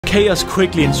Chaos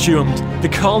quickly ensued. The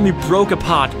colony broke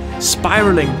apart,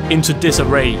 spiraling into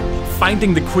disarray.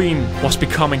 Finding the queen was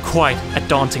becoming quite a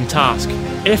daunting task.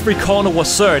 Every corner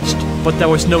was searched, but there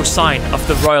was no sign of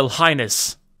the Royal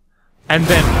Highness. And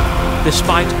then,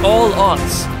 despite all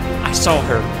odds, I saw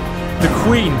her. The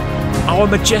queen, our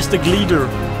majestic leader,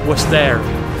 was there,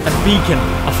 a beacon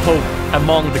of hope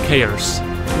among the chaos.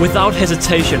 Without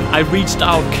hesitation, I reached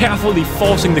out, carefully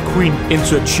forcing the queen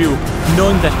into a tube,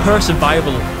 knowing that her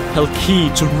survival held key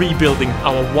to rebuilding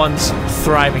our once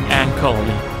thriving ant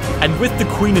colony. And with the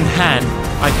queen in hand,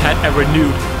 I had a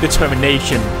renewed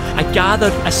determination. I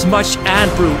gathered as much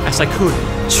ant brew as I could,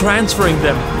 transferring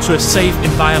them to a safe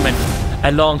environment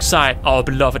alongside our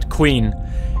beloved queen.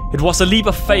 It was a leap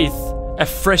of faith, a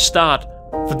fresh start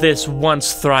for this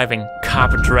once thriving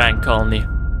carpenter ant colony.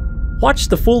 Watch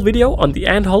the full video on the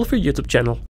Ant Holifer YouTube channel.